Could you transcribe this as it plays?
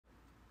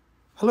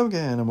Hello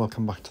again and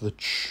welcome back to the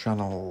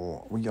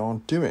channel. We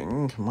are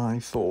doing my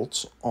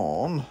thoughts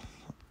on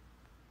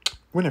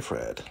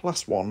Winifred.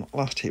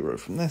 Last hero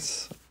from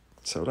this.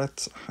 So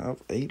let's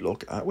have a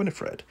look at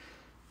Winifred.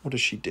 What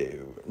does she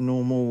do?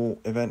 Normal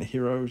event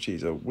hero,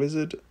 she's a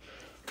wizard.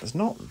 There's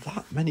not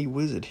that many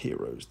wizard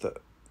heroes that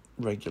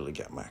regularly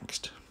get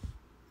maxed.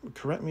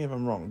 Correct me if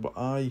I'm wrong, but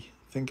I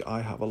think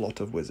I have a lot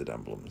of wizard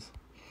emblems.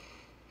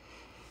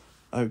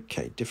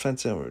 Okay,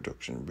 defense ailment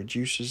reduction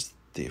reduces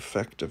the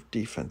effect of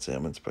defense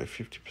ailments by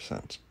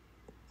 50%.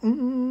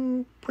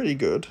 Pretty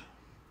good.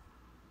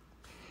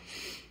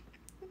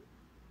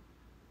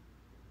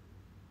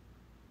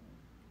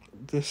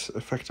 This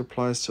effect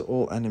applies to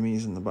all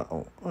enemies in the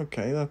battle.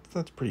 Okay,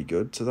 that's pretty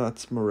good. So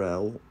that's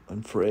Morel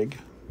and Frigg.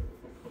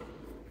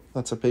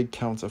 That's a big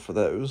counter for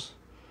those.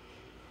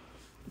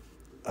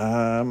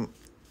 Yeah,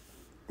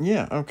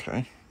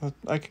 okay.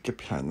 I could get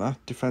behind that.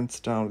 Defense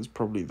down is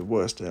probably the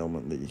worst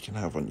ailment that you can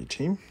have on your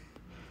team.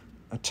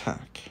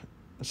 Attack,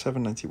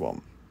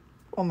 791.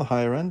 On the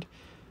higher end,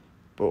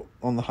 but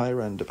on the higher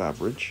end of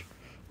average.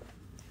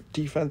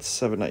 Defense,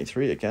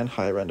 793, again,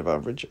 higher end of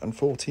average. And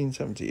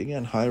 1470,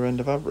 again, higher end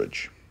of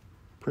average.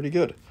 Pretty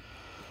good.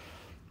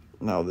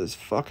 Now, there's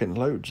fucking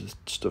loads of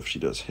stuff she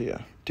does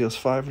here. Deals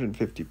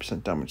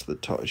 550% damage to the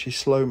target. She's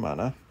slow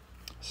mana,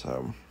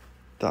 so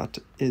that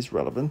is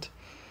relevant.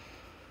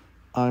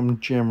 I'm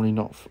generally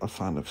not a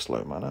fan of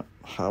slow mana.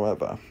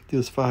 However,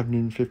 deals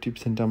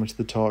 550% damage to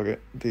the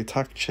target. The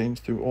attack chains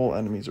through all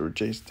enemies or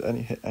adjacent to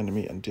any hit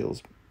enemy and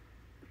deals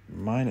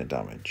minor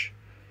damage.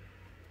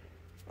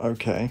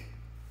 Okay.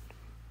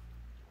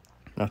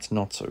 That's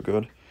not so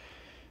good.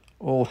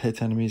 All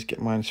hit enemies get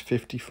minus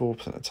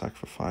 54% attack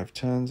for 5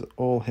 turns.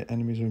 All hit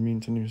enemies are immune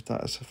to new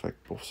status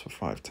effect buffs for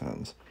 5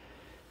 turns.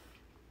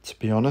 To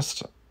be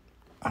honest,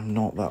 I'm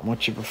not that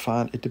much of a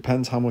fan. It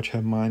depends how much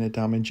her minor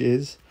damage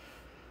is.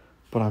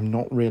 But I'm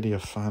not really a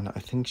fan. I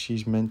think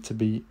she's meant to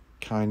be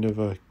kind of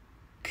a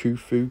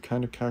Khufu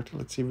kind of character.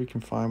 Let's see if we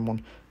can find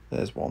one.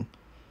 There's one.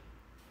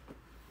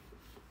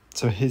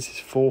 So his is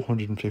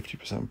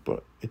 450%,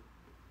 but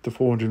the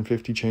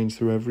 450 changed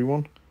through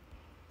everyone.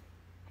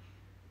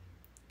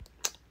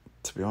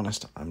 To be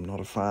honest, I'm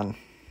not a fan.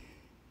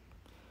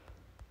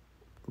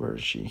 Where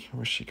is she?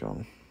 Where's she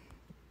gone?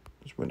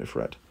 It's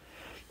Winifred.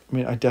 I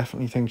mean, I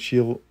definitely think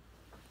she'd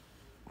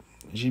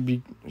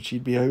be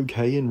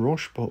okay in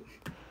Rush, but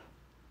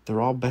there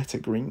are better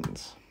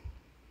greens.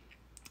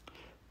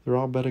 There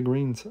are better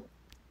greens.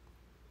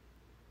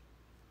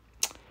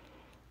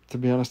 To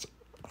be honest,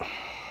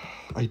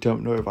 I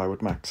don't know if I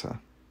would max her.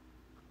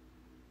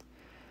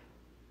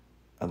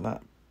 And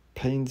that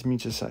pains me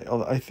to say.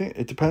 Although I think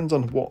it depends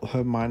on what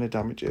her minor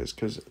damage is,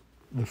 because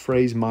the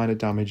phrase minor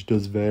damage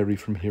does vary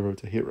from hero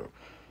to hero.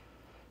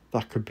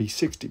 That could be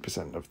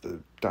 60% of the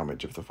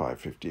damage of the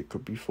 550. It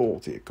could be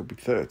 40. It could be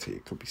 30.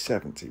 It could be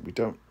 70. We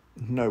don't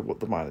know what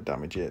the minor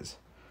damage is.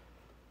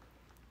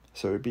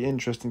 So it'd be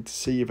interesting to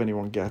see if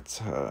anyone gets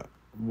her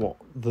what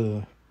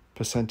the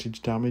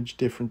percentage damage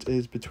difference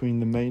is between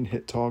the main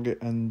hit target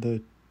and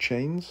the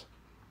chains.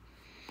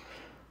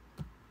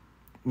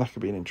 That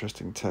could be an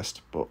interesting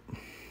test, but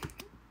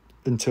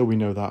until we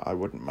know that, I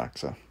wouldn't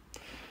max her.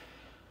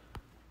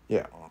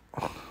 Yeah.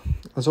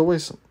 As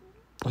always,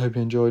 I hope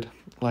you enjoyed.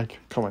 Like,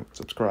 comment,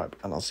 subscribe,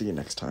 and I'll see you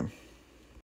next time.